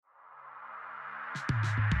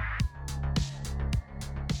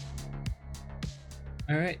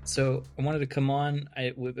All right. So I wanted to come on.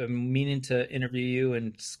 I'm meaning to interview you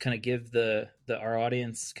and just kind of give the our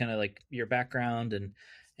audience kind of like your background and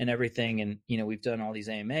everything. And we've done all these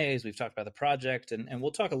AMAs. We've talked about the project, and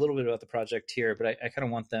we'll talk a little bit about the project here. But I kind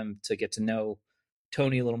of want them to get to know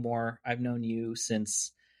Tony a little more. I've known you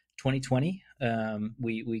since 2020.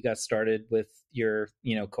 We got started with your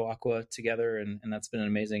Coaqua together, and that's been an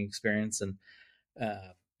amazing experience. And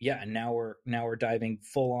yeah, and now we're diving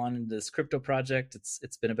full on into this crypto project.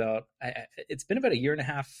 It's been about a year and a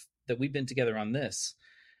half that we've been together on this,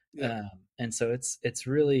 Yeah, and so it's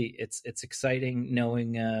really it's exciting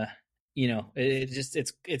knowing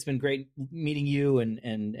it's been great meeting you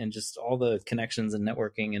and just all the connections and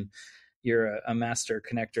networking, and you're a master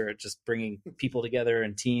connector at just bringing people together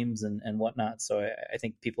and teams and whatnot. So I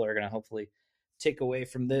think people are going to hopefully take away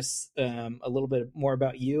from this a little bit more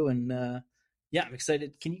about you. And yeah, I'm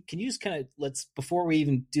excited. Can you just kind of, let's, before we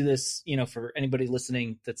even do this, for anybody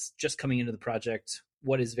listening that's just coming into the project,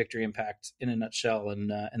 what is Victory Impact in a nutshell, and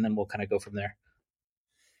then we'll kind of go from there.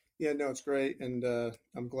 yeah, no, it's great, and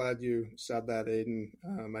I'm glad you said that, Aiden.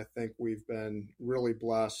 I think we've been really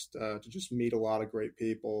blessed to just meet a lot of great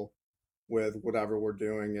people with whatever we're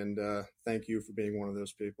doing, and thank you for being one of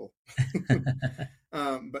those people.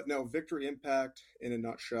 But no, Victory Impact in a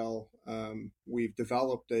nutshell, we've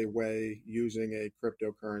developed a way using a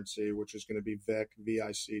cryptocurrency, which is going to be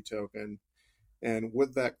VIC token. And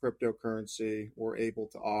with that cryptocurrency, we're able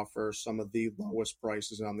to offer some of the lowest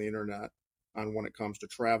prices on the internet on when it comes to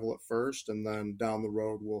travel at first. And then down the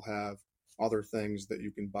road, we'll have other things that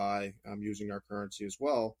you can buy using our currency as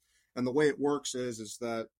well. And the way it works is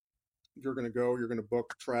that you're going to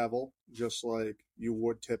book travel just like you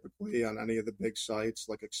would typically on any of the big sites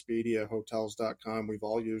like Expedia, hotels.com. We've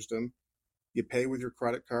all used them. You pay with your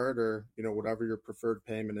credit card or, whatever your preferred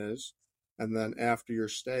payment is. And then after your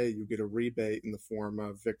stay, you get a rebate in the form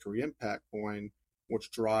of Victory Impact Coin,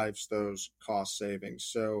 which drives those cost savings.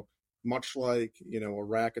 So much like, a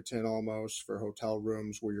Rakuten almost for hotel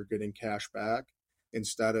rooms where you're getting cash back,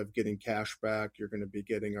 instead of getting cash back, you're going to be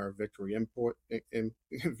getting our Victory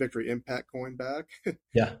Impact Coin back.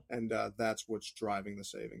 Yeah, And that's what's driving the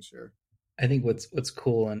savings here. I think what's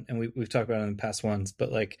cool, and we've talked about it in the past ones,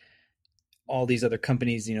 but like all these other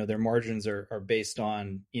companies, their margins are based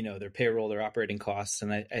on, their payroll, their operating costs.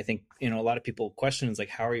 And I think, a lot of people question is like,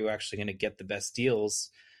 how are you actually going to get the best deals?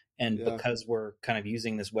 And Yeah, because we're kind of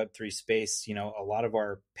using this Web3 space, a lot of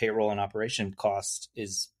our payroll and operation cost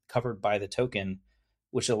is covered by the token,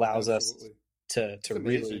 which allows us absolutely. to It's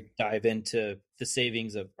really amazing. dive into the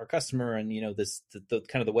savings of our customer. And, the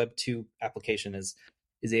kind of the Web2 application is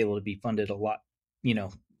able to be funded a lot, you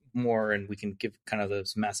know, more, and we can give kind of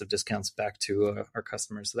those massive discounts back to our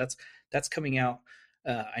customers. So that's coming out.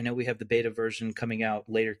 I know we have the beta version coming out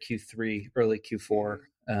later Q3, early Q4,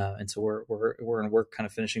 Hmm. and so we're in work kind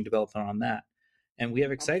of finishing development on that. And we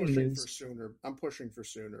have I'm exciting pushing for news. sooner. I'm pushing for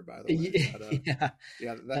sooner, by the way. But Yeah.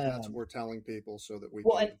 yeah, that's what Um, we're telling people so that we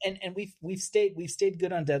well, and, can. and and we've stayed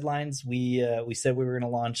good on deadlines. We said we were going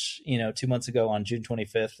to launch 2 months ago on June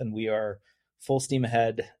 25th, and we are full steam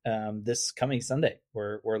ahead. This coming Sunday,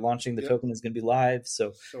 we're launching. The Yep. token is going to be live,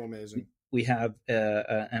 so So we, amazing. we have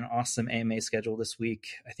an awesome AMA schedule this week.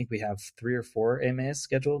 I think we have 3 or 4 AMAs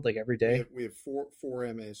scheduled, like every We day. have we have four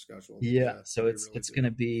MAs scheduled. Yeah, Yeah, so we it's really it's going to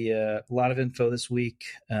do. be a lot of info this week.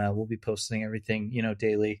 We'll be posting everything,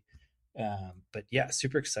 daily. But yeah,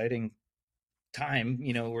 super exciting time.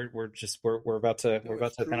 We're about to we're No,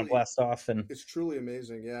 about to kind of blast off. And it's truly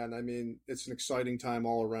amazing. Yeah, and I mean, it's an exciting time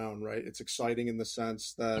all around, right? It's exciting in the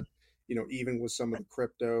sense that, even with some of the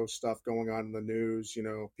crypto stuff going on in the news,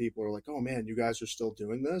 people are like, "Oh man, you guys are still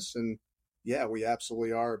doing this?" And yeah, we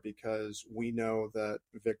absolutely are because we know that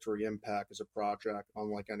Victory Impact is a project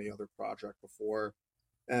unlike any other project before.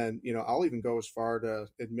 And, I'll even go as far to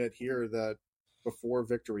admit here that before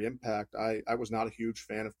Victory Impact, I was not a huge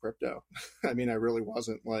fan of crypto. I mean, I really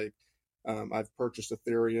wasn't. Like, I've purchased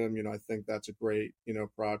Ethereum, I think that's a great,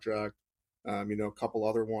 project. A couple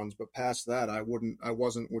other ones, but past that, I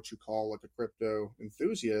wasn't what you call like a crypto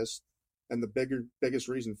enthusiast. And the biggest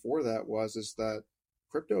reason for that is that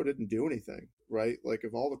crypto didn't do anything, right? Like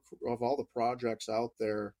of all the projects out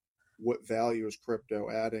there, what value is crypto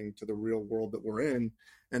adding to the real world that we're in?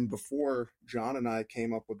 And before John and I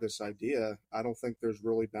came up with this idea, I don't think there's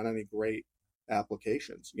really been any great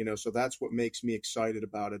applications, so that's what makes me excited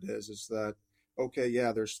about it is that, okay,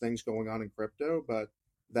 yeah, there's things going on in crypto, but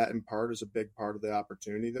that in part is a big part of the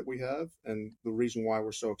opportunity that we have. And the reason why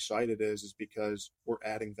we're so excited is because we're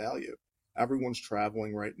adding value. Everyone's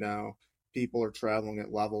traveling right now. People are traveling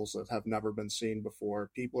at levels that have never been seen before.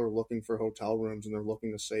 People are looking for hotel rooms and they're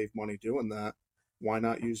looking to save money doing that. why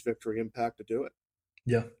not use Victory Impact to do it?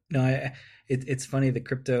 Yeah. No, it's funny. The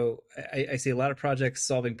crypto, I see a lot of projects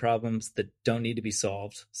solving problems that don't need to be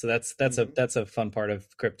solved. So Mm-hmm. that's a fun part of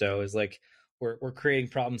crypto is like we're creating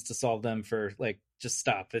problems to solve them for like just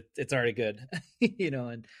stop. It's already good,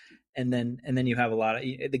 and then you have a lot of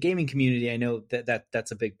the gaming community. I know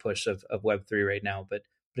that's a big push of Web3 right now. But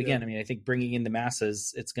Yeah. again, I mean, I think bringing in the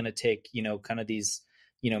masses, it's going to take kind of these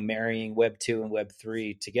marrying Web2 and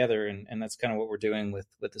Web3 together, and that's kind of what we're doing with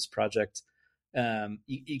this project. You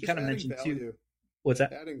Just kind of adding mentioned too. value, What's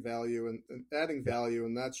that? adding value, and adding Yeah. value,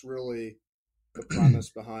 and that's really the premise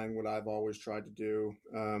behind what I've always tried to do.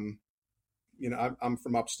 I'm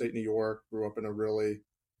from upstate New York, grew up in a really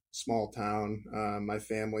small town. My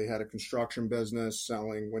family had a construction business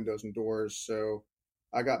selling windows and doors. So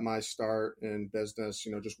I got my start in business,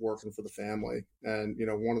 just working for the family. And,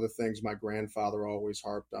 one of the things my grandfather always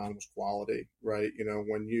harped on was quality, right?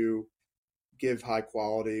 When you give high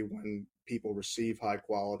quality, when people receive high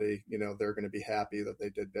quality, they're going to be happy that they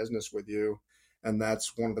did business with you. And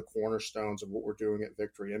that's one of the cornerstones of what we're doing at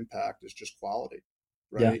Victory Impact is just quality,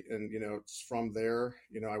 Yeah. right? And it's from there.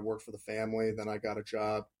 I worked for the family, then I got a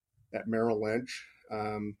job at Merrill Lynch.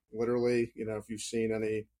 Literally, if you've seen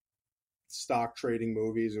any stock trading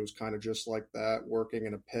movies, it was kind of just like that, working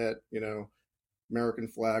in a pit, American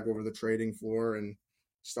flag over the trading floor, and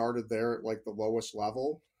started there at like the lowest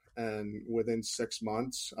level. And within 6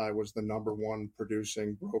 months, I was the number one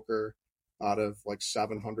producing broker out of like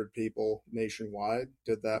 700 people nationwide.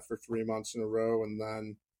 Did that for 3 months in a row. And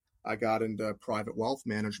then I got into private wealth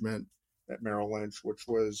management at Merrill Lynch, which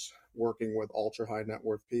was working with ultra high net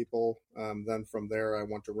worth people. Then from there, I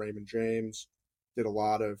went to Raymond James, did a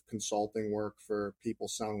lot of consulting work for people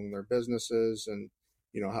selling their businesses and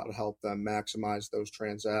how to help them maximize those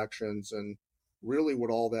transactions. And really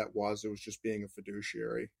what all that was, it was just being a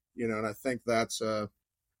fiduciary, and I think that's a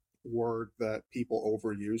word that people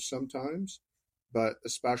overuse sometimes, but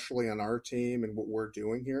especially on our team and what we're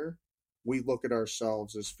doing here, we look at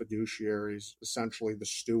ourselves as fiduciaries, essentially the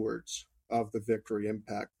stewards of the Victory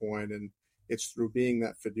Impact Point. And it's through being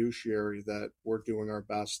that fiduciary that we're doing our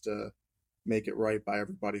best to make it right by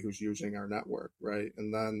everybody who's using our network, right?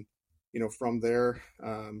 And then, from there,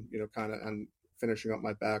 kind of and finishing up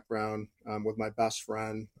my background with my best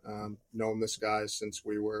friend, known this guy since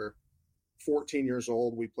we were 14 years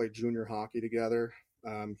old. We played junior hockey together.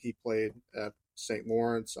 He played at St.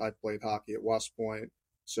 Lawrence. I played hockey at West Point.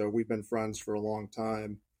 So we've been friends for a long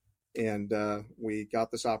time. And we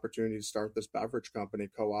got this opportunity to start this beverage company,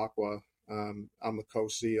 Co-Aqua. I'm the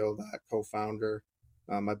co-CEO, that co-founder.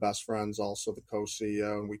 My best friend's also the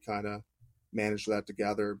co-CEO, and we kind of managed that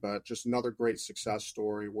together. But just another great success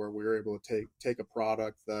story where we were able to take a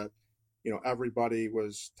product that everybody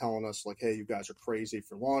was telling us like, hey, you guys are crazy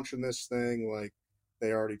for launching this thing. Like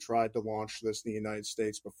they already tried to launch this in the United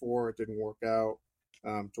States before. It didn't work out,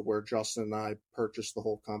 to where Justin and I purchased the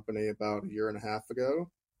whole company about a year and a half ago.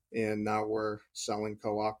 And now we're selling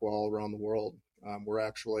Co-Aqua all around the world. We're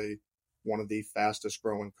actually one of the fastest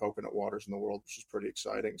growing coconut waters in the world, which is pretty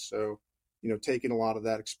exciting. So, taking a lot of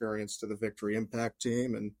that experience to the Victory Impact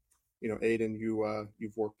team. And, Aiden,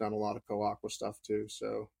 you've worked on a lot of Co-Aqua stuff too.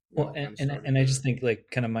 So we Well, all and, kind of and started and I just there. think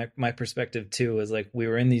like kind of my perspective too is like we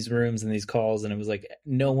were in these rooms and these calls and it was like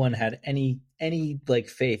no one had any like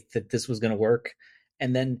faith that this was going to work.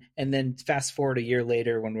 And then fast forward a year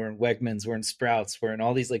later when we're in Wegmans, we're in Sprouts, we're in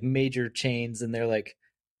all these like major chains and they're like,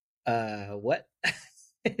 what?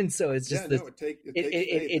 And so it's Yeah, just this no, it it, takes it faith.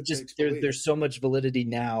 it It just takes belief. there's so much validity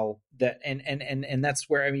now that and that's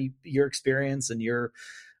where I mean your experience and your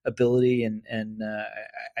ability and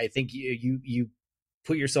I think you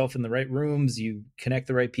put yourself in the right rooms, you connect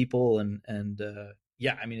the right people and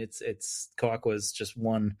yeah, I mean it's Coaqua is just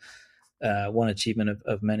one achievement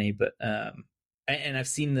of many, but and I've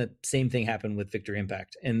seen the same thing happen with Victory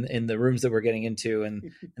Impact in the rooms that we're getting into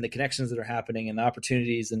and the connections that are happening and the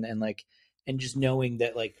opportunities and like and just knowing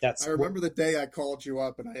that like I that's what remember the day I called you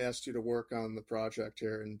up and I asked you to work on the project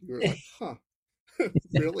here, and you were like, "Huh,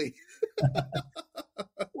 really?"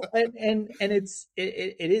 and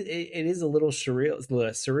it is a little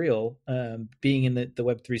surreal being in the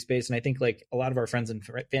Web3 space, and I think like a lot of our friends and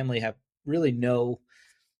family have really no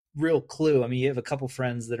real clue. I mean, you have a couple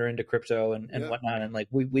friends that are into crypto and Yeah. whatnot, and like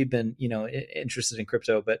we've been interested in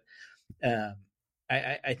crypto, but um,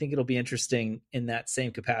 I think it'll be interesting in that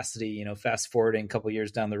same capacity. Fast forwarding a couple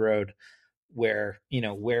years down the road, where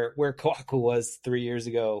where Coacua was 3 years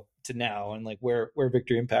ago to now, and like where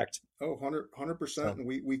Victory Impact. Oh, 100%. So And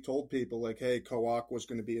we told people like, hey, Co-Aqua was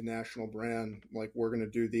going to be a national brand. Like, we're going to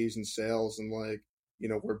do these in sales. And like,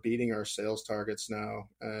 we're beating our sales targets now.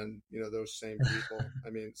 And, those same people, I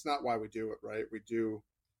mean, it's not why we do it, right? We do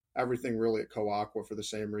everything really at Coaqua for the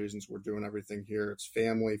same reasons we're doing everything here. It's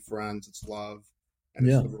family, friends, it's love, and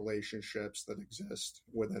it's Yeah. the relationships that exist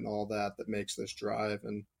within all that makes this drive.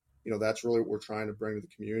 And, that's really what we're trying to bring to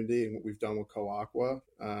the community and what we've done with Coaqua.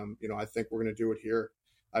 I think we're going to do it here.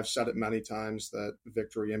 I've said it many times that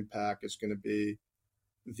Victory Impact is going to be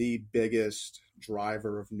the biggest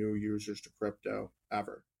driver of new users to crypto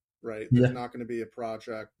ever, right? There's Yeah. not going to be a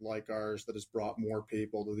project like ours that has brought more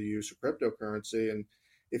people to the use of cryptocurrency. And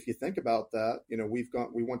if you think about that,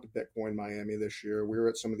 we went to Bitcoin Miami this year. We were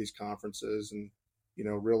at some of these conferences, and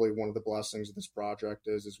really one of the blessings of this project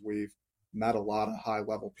is we've met a lot of high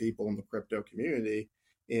level people in the crypto community.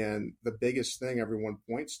 And the biggest thing everyone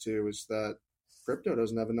points to is that crypto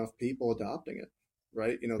doesn't have enough people adopting it,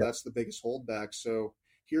 right? Yeah. That's the biggest holdback. So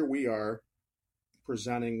here we are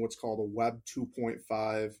presenting what's called a Web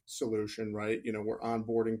 2.5 solution, right? We're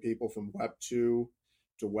onboarding people from Web 2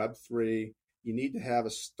 to Web 3. You need to have a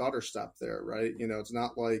stutter step there, right? It's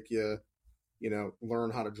not like you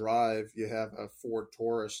learn how to drive, you have a Ford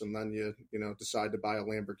Taurus, and then you decide to buy a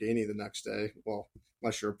Lamborghini the next day. Well,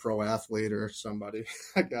 unless you're a pro athlete or somebody,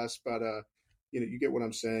 I guess. But you get what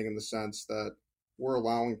I'm saying in the sense that we're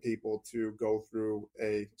allowing people to go through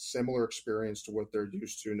a similar experience to what they're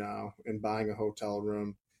used to now in buying a hotel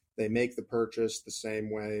room. They make the purchase the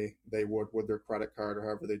same way they would with their credit card or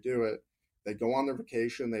however they do it. They go on their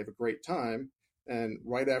vacation, they have a great time, and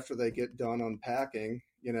right after they get done unpacking,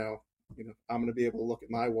 I'm going to be able to look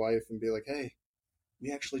at my wife and be like, hey,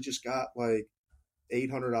 we actually just got like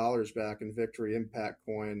 $800 back in Victory Impact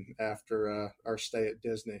coin after our stay at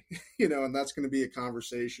Disney, and that's going to be a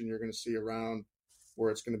conversation you're going to see around where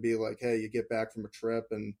it's going to be like, hey, you get back from a trip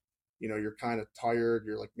and, you're kind of tired.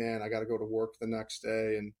 You're like, man, I got to go to work the next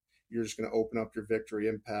day. And you're just going to open up your Victory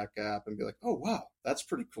Impact app and be like, oh, wow, that's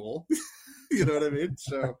pretty cool. You know what I mean?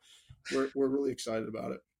 So we're really excited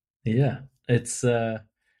about it. Yeah. It's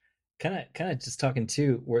kind of just talking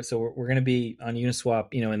too. We're going to be on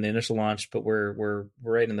Uniswap, in the initial launch, but we're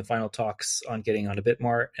right in the final talks on getting on a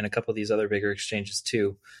Bitmart and a couple of these other bigger exchanges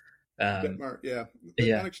too. Um, Bitmart, yeah. On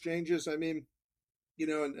yeah. exchanges, I mean,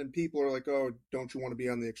 and people are like, oh, don't you want to be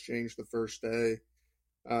on the exchange the first day?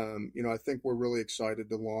 I think we're really excited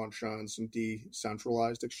to launch on some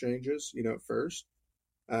decentralized exchanges, at first.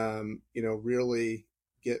 Really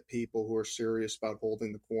get people who are serious about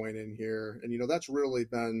holding the coin in here. And, that's really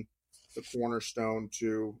been the cornerstone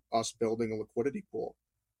to us building a liquidity pool.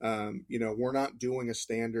 We're not doing a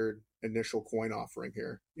standard initial coin offering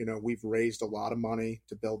here. We've raised a lot of money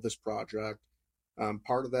to build this project.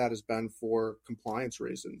 Part of that has been for compliance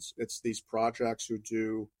reasons. It's these projects who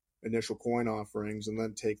do initial coin offerings and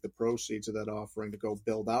then take the proceeds of that offering to go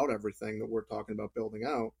build out everything that we're talking about building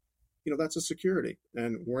out. That's a security,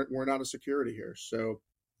 and we're not a security here. So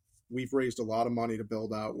we've raised a lot of money to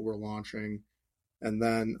build out what we're launching. And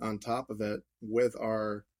then on top of it, with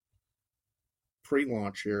our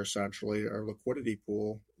pre-launch here, essentially our liquidity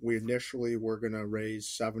pool, we initially were going to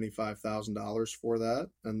raise $75,000 for that,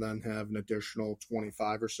 and then have an additional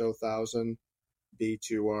 25 or so thousand be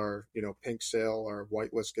to our pink sale, our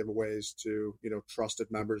whitelist giveaways to trusted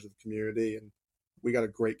members of the community. And we got a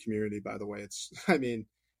great community, by the way. It's I mean,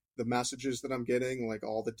 the messages that I'm getting, like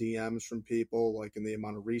all the DMs from people, like in the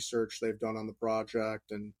amount of research they've done on the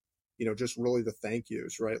project, and just really the thank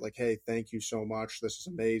yous, right? Like, hey, thank you so much. This is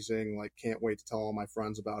amazing. Like, can't wait to tell all my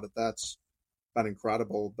friends about it. That's been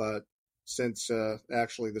incredible. But since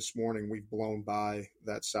actually this morning, we've blown by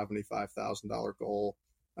that $75,000 goal.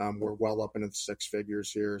 We're well up into the six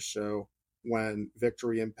figures here. So when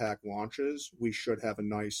Victory Impact launches, we should have a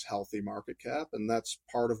nice, healthy market cap. And that's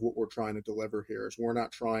part of what we're trying to deliver here is we're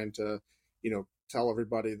not trying to, tell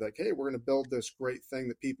everybody like, hey, we're going to build this great thing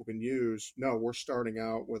that people can use. No, we're starting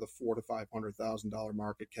out with a $400,000 to $500,000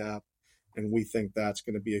 market cap. And we think that's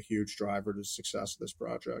going to be a huge driver to the success of this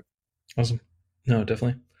project. Awesome. No,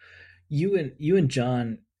 definitely. You and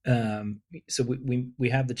John, so we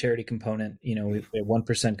have the charity component. We have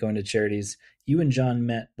 1% going to charities. You and John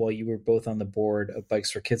met while you were both on the board of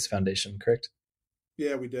Bikes for Kids Foundation, correct?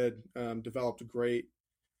 Yeah, we did. Developed a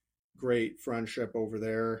great friendship over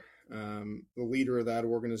there. The leader of that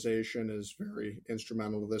organization is very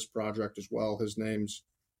instrumental to this project as well. His name's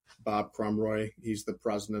Bob Crumroy. He's the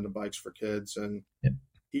president of Bikes for Kids, and Yep.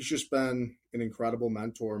 he's just been an incredible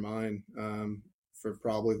mentor of mine for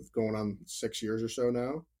probably going on 6 years or so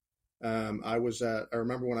now. I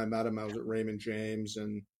remember when I met him, I was at Raymond James,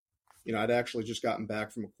 and I'd actually just gotten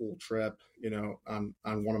back from a cool trip, on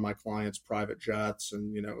one of my clients' private jets,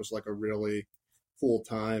 and it was like a really cool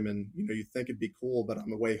time. And, you think it'd be cool, but on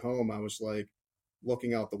the way home, I was like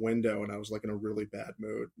looking out the window and I was like in a really bad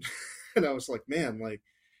mood. And I was like, man, like,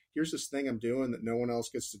 here's this thing I'm doing that no one else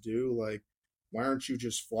gets to do. Like, why aren't you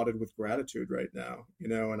just flooded with gratitude right now?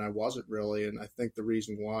 And I wasn't really. And I think the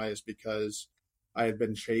reason why is because I had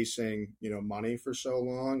been chasing, money for so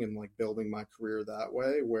long and like building my career that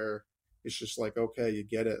way, where it's just like, okay, you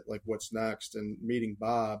get it. Like, what's next? And meeting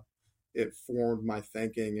Bob, it formed my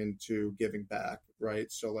thinking into giving back,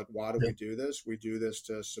 right? So, like, why do Yeah. we do this? We do this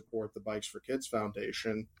to support the Bikes for Kids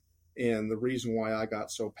Foundation. And the reason why I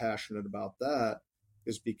got so passionate about that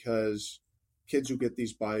is because kids who get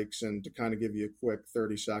these bikes, and to kind of give you a quick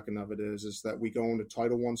 30-second of it is that we go into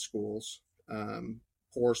Title I schools,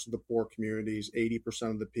 poorest of the poor communities,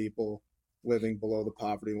 80% of the people living below the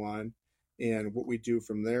poverty line. And what we do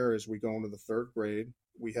from there is we go into the third grade.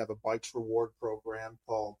 We have a bikes reward program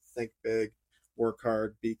called Think Big, Work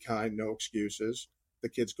Hard, Be Kind, No Excuses. The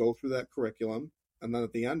kids go through that curriculum, and then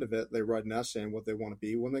at the end of it, they write an essay on what they want to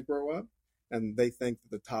be when they grow up. And they think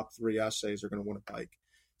that the top 3 essays are going to win a bike.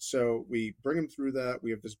 So we bring them through that.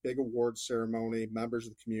 We have this big award ceremony, members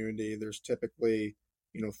of the community. There's typically,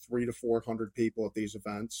 300 to 400 people at these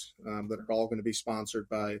events that are all going to be sponsored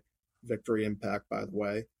by Victory Impact, by the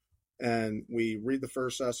way. And we read the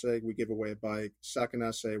first essay, we give away a bike. Second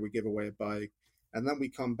essay, we give away a bike. And then we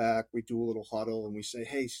come back, we do a little huddle, and we say,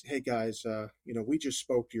 hey guys, we just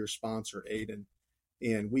spoke to your sponsor, Aiden,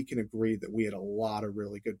 and we can agree that we had a lot of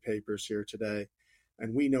really good papers here today.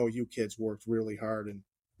 And we know you kids worked really hard. And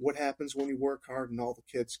what happens when you work hard and all the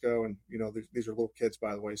kids go, and, these are little kids,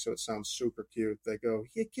 by the way, so it sounds super cute. They go,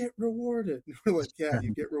 you get rewarded. And we're like, yeah,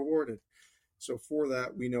 you get rewarded. So for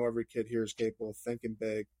that, we know every kid here is capable of thinking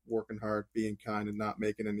big, working hard, being kind, and not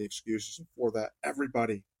making any excuses. And for that,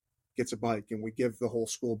 everybody gets a bike, and we give the whole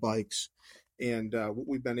school bikes. And what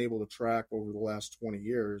we've been able to track over the last 20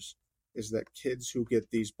 years is that kids who get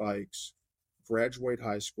these bikes graduate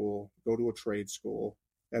high school, go to a trade school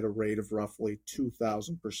at a rate of roughly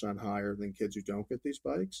 2,000% higher than kids who don't get these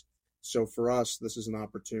bikes. So for us, this is an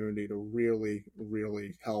opportunity to really,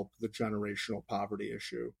 really help the generational poverty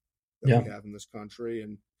issue that Yeah. we have in this country.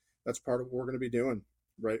 And that's part of what we're going to be doing,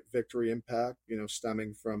 right? Victory Impact,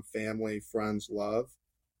 stemming from family, friends, love,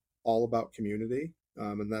 all about community.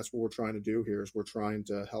 And that's what we're trying to do here is we're trying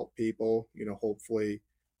to help people, hopefully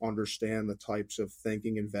understand the types of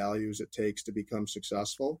thinking and values it takes to become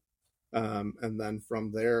successful. And then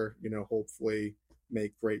from there, hopefully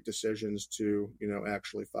make great decisions to,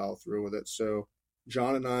 actually follow through with it. So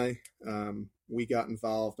John and I, we got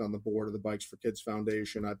involved on the board of the Bikes for Kids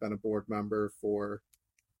Foundation. I've been a board member for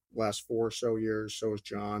the last 4 or so years. So has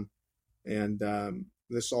John. And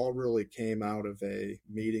this all really came out of a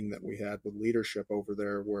meeting that we had with leadership over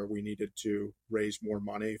there where we needed to raise more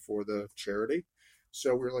money for the charity.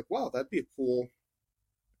 So we were like, wow, that'd be a cool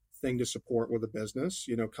thing to support with a business,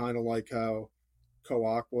 kind of like how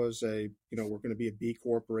Coaqua we're going to be a B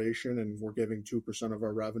corporation and we're giving 2% of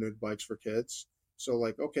our revenue to Bikes for Kids. So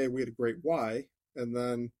like, okay, we had a great why. And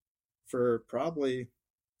then for probably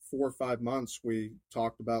 4 or 5 months, we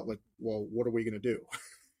talked about like, well, what are we going to do?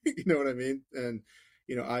 You know what I mean? And,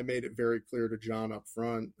 I made it very clear to John up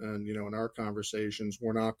front and, in our conversations,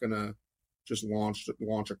 we're not going to just launch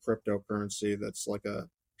a cryptocurrency that's like a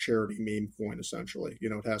charity meme coin, essentially.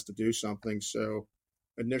 It has to do something. So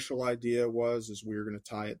initial idea is we were going to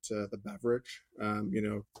tie it to the beverage,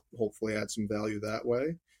 hopefully add some value that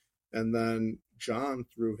way. And then John,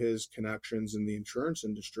 through his connections in the insurance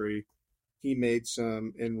industry, he made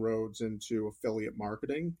some inroads into affiliate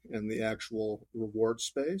marketing and the actual reward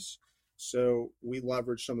space. So we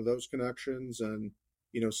leveraged some of those connections. And,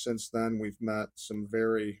 since then we've met some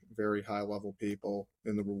very, very high level people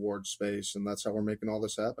in the reward space. And that's how we're making all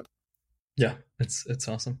this happen. Yeah. It's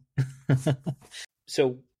awesome.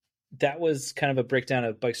 So that was kind of a breakdown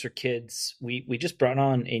of Bikes for Kids. We just brought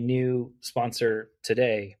on a new sponsor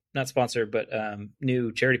today, not sponsor, but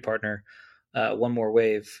new charity partner, One More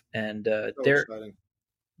Wave, and So they're exciting.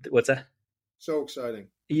 what's that? So exciting.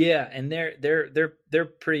 Yeah, and they're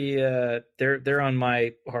pretty they're on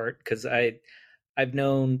my heart because I've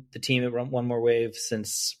known the team at One More Wave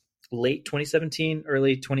since late 2017,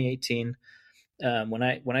 early 2018. When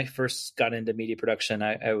I first got into media production,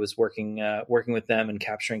 I was working with them and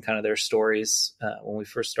capturing kind of their stories when we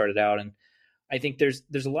first started out. And I think there's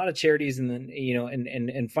a lot of charities, and then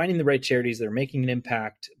and finding the right charities that are making an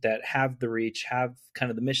impact, that have the reach, have kind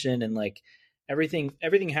of the mission, and like everything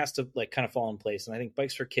has to like kind of fall in place. And I think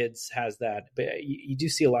Bikes for Kids has that. But you do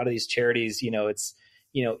see a lot of these charities. It's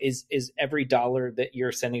is every dollar that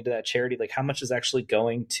you're sending to that charity, like how much is actually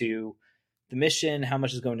going to the mission, how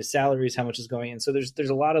much is going to salaries, how much is going, and so there's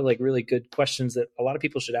a lot of like really good questions that a lot of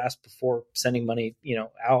people should ask before sending money,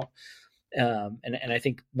 out. And I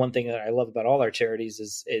think one thing that I love about all our charities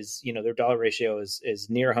is their dollar ratio is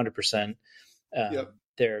near 100%. Yep.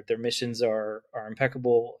 Their missions are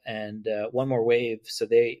impeccable, and One More Wave. So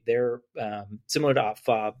they're similar to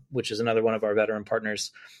OpFob, which is another one of our veteran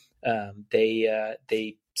partners.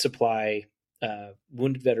 They supply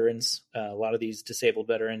wounded veterans, a lot of these disabled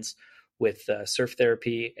veterans, with surf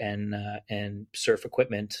therapy and surf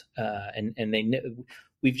equipment, and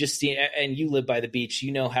we've just seen, and you live by the beach,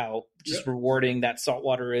 how just Yep. rewarding that salt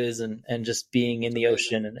water is, and just being in It's the amazing.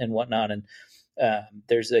 ocean and whatnot. And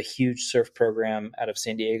there's a huge surf program out of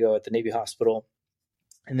San Diego at the Navy Hospital,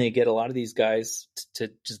 and they get a lot of these guys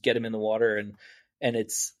to just get them in the water, and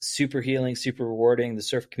it's super healing, super rewarding. The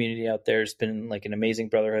surf community out there has been like an amazing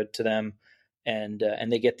brotherhood to them, and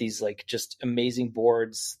they get these like just amazing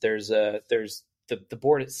boards. There's the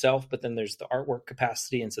board itself, but then there's the artwork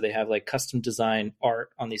capacity, and so they have like custom design art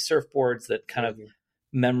on these surfboards that kind of Amazing.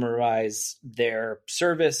 memorize their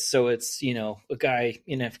service. So it's, a guy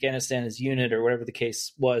in Afghanistan, his unit or whatever the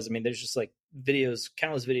case was. I mean, there's just like videos,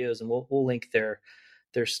 countless videos, and we'll link their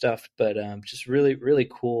stuff. But just really, really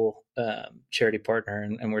cool charity partner.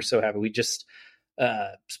 And we're so happy. We just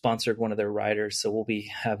sponsored one of their riders. So we'll be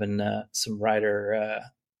having some rider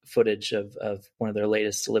footage of one of their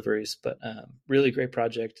latest deliveries, but really great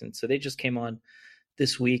project. And so they just came on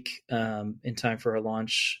this week in time for our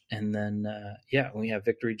launch, and then we have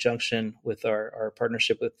Victory Junction with our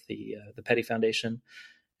partnership with the Petty Foundation,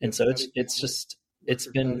 and Yep. so Petty it's family. just it's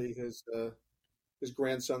Richard been Petty, his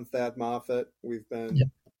grandson Thad Moffat. We've yeah,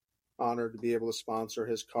 been honored to be able to sponsor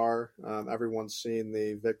his car. Everyone's seen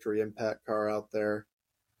the Victory Impact car out there.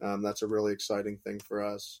 That's a really exciting thing for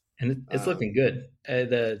us. and it's looking Um, good.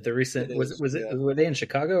 The it recent is, was it yeah. were they in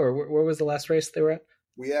Chicago, or where was the last race they were at?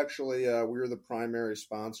 We actually we were the primary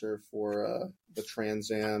sponsor for the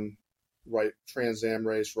Trans Am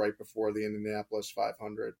race right before the Indianapolis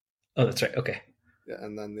 500. Oh, that's right. Okay, Yeah,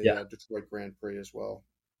 and then the yeah. Detroit Grand Prix as well.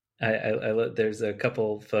 There's a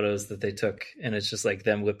couple photos that they took, and it's just like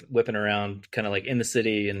them whipping around, kind of like in the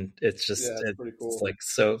city, and it's just Yeah, it's pretty it's cool. like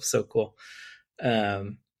so cool.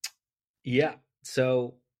 Um, yeah.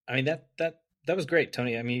 So I mean that was great,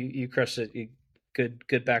 Tony. I mean you crushed it.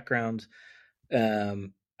 Good background.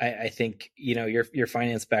 I think your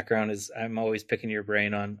finance background is. I'm always picking your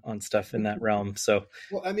brain on stuff in that realm. So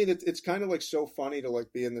Well, I mean, it's kind of like so funny to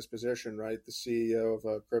like be in this position, right? The CEO of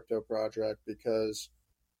a crypto project, because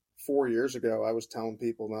 4 years ago I was telling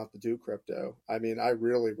people not to do crypto. I mean, I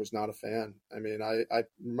really was not a fan. I mean, I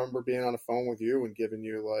remember being on a phone with you and giving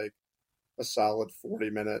you like a solid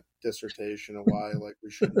 40-minute dissertation of why like we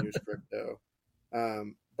shouldn't use crypto.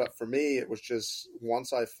 But for me, it was just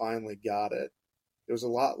once I finally got it, it was a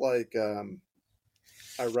lot like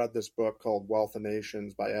I read this book called Wealth of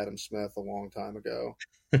Nations by Adam Smith a long time ago.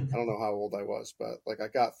 I don't know how old I was, but like I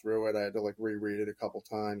got through it. I had to like reread it a couple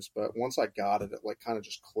times, but once I got it, it like kind of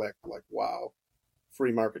just clicked. Like, wow,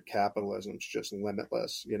 free market capitalism is just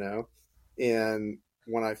limitless, you know. And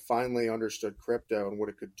when I finally understood crypto and what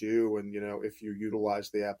it could do, and if you utilize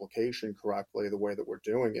the application correctly, the way that we're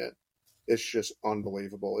doing it, it's just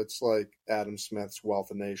unbelievable. It's like Adam Smith's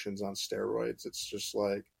Wealth of Nations on steroids. It's just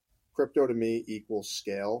like crypto to me equals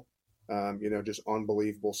scale, just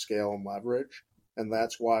unbelievable scale and leverage. And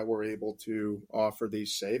that's why we're able to offer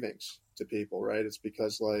these savings to people, right? It's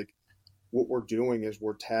because like what we're doing is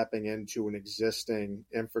we're tapping into an existing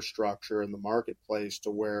infrastructure in the marketplace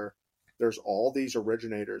to where there's all these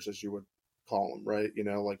originators, as you would call them, right?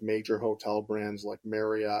 Like major hotel brands like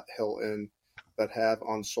Marriott, Hilton, that have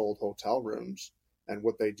unsold hotel rooms. And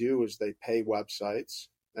what they do is they pay websites,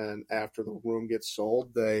 and after the room gets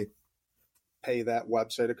sold, they pay that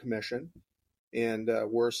website a commission. And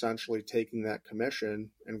we're essentially taking that commission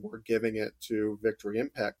and we're giving it to Victory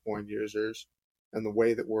Impact Point users. And the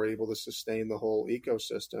way that we're able to sustain the whole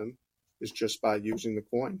ecosystem is just by using the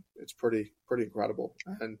coin. It's pretty incredible.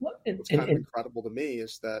 And well, and, what's and, kind of and incredible to me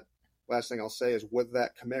is that last thing I'll say is with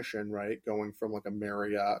that commission, right, going from like a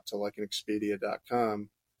Marriott to like an Expedia.com,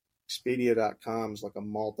 Expedia.com is like a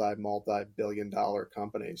multi billion dollar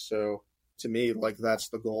company. So to me, like that's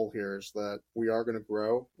the goal here is that we are going to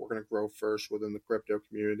grow. We're going to grow first within the crypto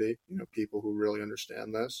community, people who really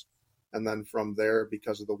understand this. And then from there,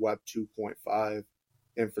 because of the Web 2.5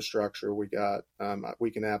 infrastructure we got, we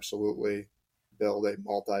can absolutely build a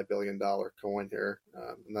multi-billion dollar coin here.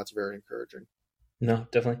 And that's very encouraging. no,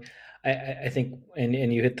 definitely. I think, and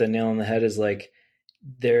you hit the nail on the head, is like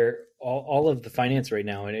there all of the finance right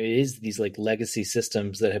now, and it is these like legacy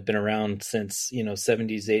systems that have been around since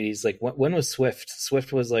 70s, 80s. Like when was Swift?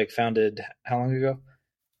 Swift was like founded how long ago?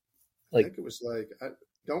 I Like think it was like,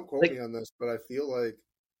 don't quote me like on this, but I feel like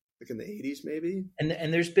in the 80s maybe.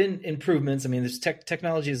 and there's been improvements. I mean, there's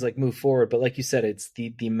technologies like move forward, but like you said, it's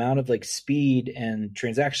the amount of like speed and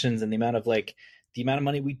transactions and the amount of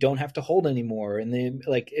money we don't have to hold anymore. And then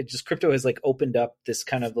like it just crypto has like opened up this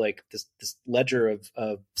kind of like this ledger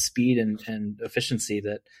of speed and efficiency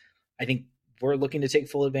that I think we're looking to take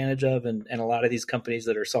full advantage of, and a lot of these companies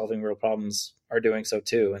that are solving real problems are doing so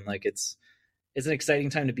too. And like it's an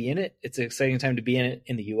exciting time to be in it. It's an exciting time to be in it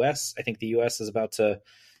in the US. I think the US is about to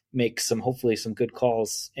make hopefully some good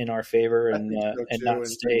calls in our favor, I think so and too. not And I mean,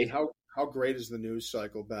 stay. how great has the news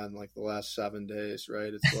cycle been like the last 7 days,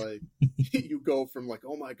 right? It's like you go from like,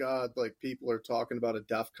 oh my God, like people are talking about a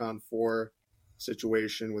DEFCON 4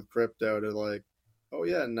 situation with crypto to like, oh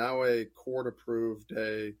yeah, now a court approved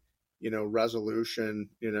a, resolution,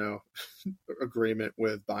 agreement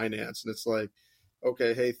with Binance. And it's like,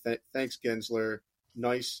 okay, hey, thanks, Gensler.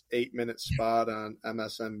 Nice 8-minute spot on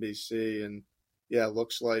MSNBC. And yeah,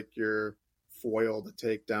 looks like your foil to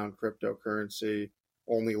take down cryptocurrency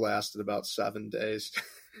only lasted about 7 days.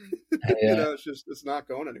 I, It's not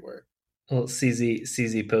going anywhere. well,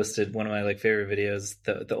 CZ posted one of my like favorite videos,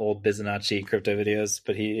 the old Bizanacci crypto videos,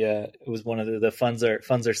 but he it was one of the funds are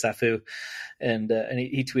Safu, and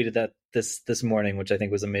he tweeted that this morning, which I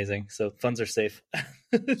think was amazing. So funds are safe.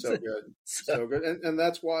 So good. So So good. And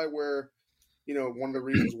that's why one of the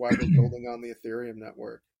reasons why we're building on the Ethereum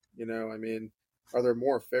network. I mean, are there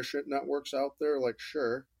more efficient networks out there? Like,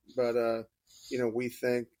 sure. But, we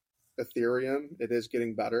think Ethereum, it is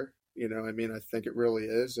getting better. I mean, I think it really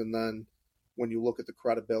is. And then when you look at the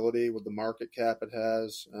credibility with the market cap it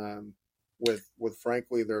has, with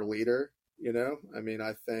frankly their leader, I mean,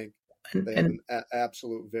 I think they have and an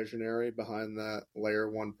absolute visionary behind that layer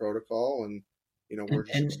one protocol. And, we're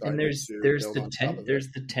just and excited to build on top of it.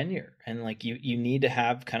 there's the tenure, and like you need to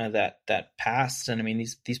have kind of that past. And I mean,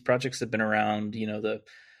 these projects have been around, the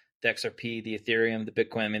XRP, the Ethereum, the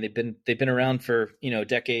Bitcoin. I mean, they've been around for a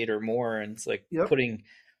decade or more, and it's like Yep.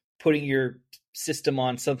 putting your system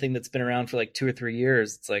on something that's been around for like 2 or 3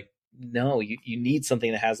 years. It's like, no, you need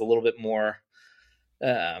something that has a little bit more.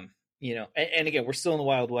 And again, we're still in the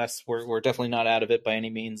Wild West. We're definitely not out of it by any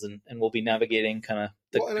means, and we'll be navigating kind of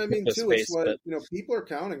Well, and the I mean, crypto too, it's space. like, But people are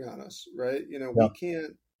counting on us, right? yeah, We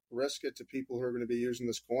can't risk it to people who are going to be using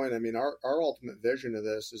this coin. I mean, our ultimate vision of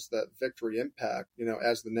this is that Victory Impact,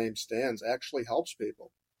 as the name stands, actually helps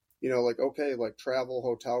people. Like, okay, like travel,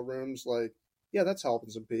 hotel rooms, like, yeah, that's helping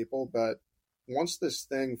some people. But once this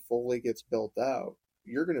thing fully gets built out,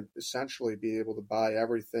 you're going to essentially be able to buy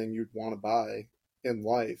everything you'd want to buy in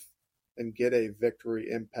life and get a Victory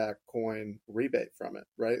Impact coin rebate from it,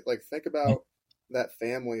 right? Like, think about that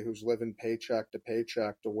family who's living paycheck to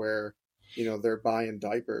paycheck to where, they're buying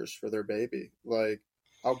diapers for their baby. Like,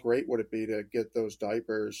 how great would it be to get those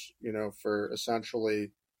diapers, for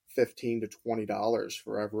essentially $15 to $20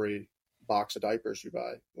 for every box of diapers you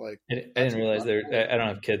buy? Like, I that's didn't realize there. incredible. I don't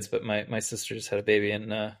have kids, but my sister just had a baby,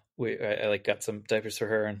 and I like got some diapers for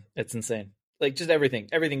her, and it's insane. Like just everything.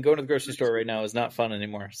 Going to the grocery store right now is not fun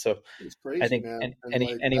anymore. So It's I crazy, think man. And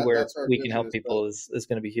like anywhere that's our we can vision help is that, people is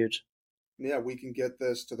going to be huge. yeah, we can get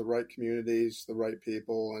this to the right communities, the right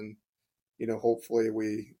people, and hopefully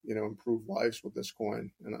we, improve lives with this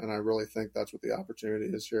coin. And I really think that's what the opportunity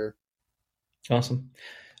is here. Awesome.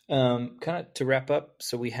 Kind of to wrap up,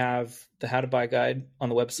 so we have the how to buy guide on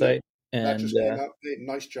the Yep. website, That and just came out. Hey,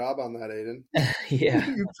 nice job on that, Aiden. yeah,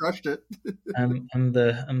 You crushed it. I'm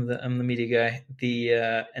the media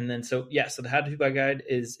guy. And then so the how to buy guide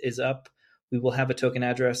is up. We will have a token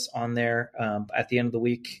address on there at the end of the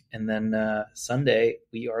week, and then Sunday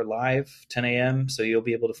we are live 10 a.m. So you'll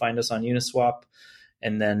be able to find us on Uniswap,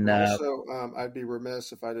 and then And also, I'd be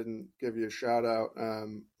remiss if I didn't give you a shout out.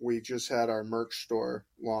 We just had our merch store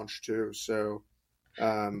launch too. So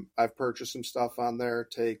I've purchased some stuff on there.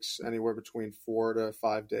 It takes anywhere between 4 to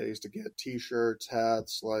 5 days to get t-shirts,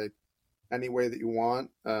 hats, like any way that you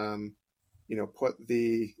want. Put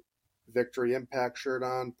the Victory Impact shirt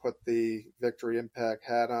on, put the Victory Impact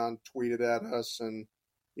hat on, tweet it at us. And,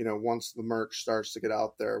 once the merch starts to get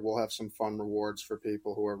out there, we'll have some fun rewards for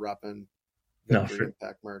people who are repping no, Victory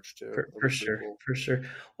Impact merch too. It'll for be pretty sure, cool. for sure.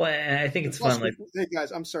 Well, and I think And it's plus, fun. Like, hey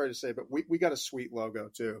guys, I'm sorry to say, but we got a sweet logo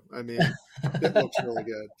too. I mean, it looks really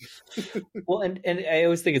good. well, and I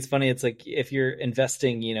always think it's funny. It's like if you're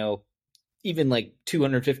investing, even like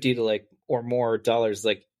 250 to like or more dollars,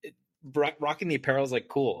 like rocking the apparel is like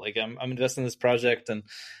cool. Like I'm investing in this project, and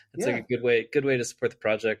it's like Yeah, a good way to support the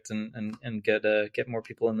project and get more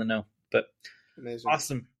people in the know. But amazing.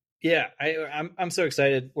 awesome. Yeah, I'm so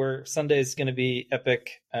excited. Sunday's going to be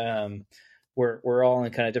epic. We're all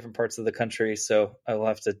in kind of different parts of the country, so I will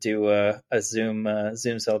have to do a Zoom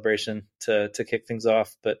celebration to kick things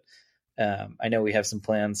off. But I know we have some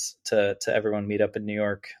plans to everyone meet up in New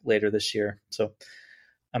York later this year. So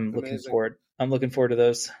I'm looking Amazing. forward. I'm looking forward to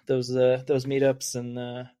those meetups,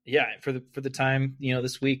 and yeah, for the time,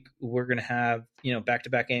 this week we're gonna have back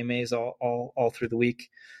to back AMAs all through the week,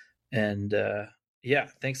 and yeah,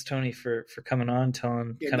 thanks Tony for coming on,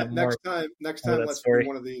 telling Yeah, kind of more next of time, that let's do story.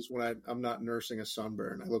 one of these when I'm not nursing a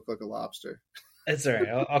sunburn. I look like a lobster. It's all right.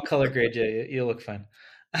 I'll color grade you. You'll look fine.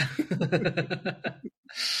 I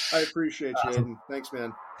appreciate you, Awesome. Aiden. Thanks,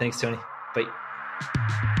 man. Thanks, Tony.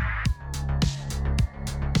 Bye.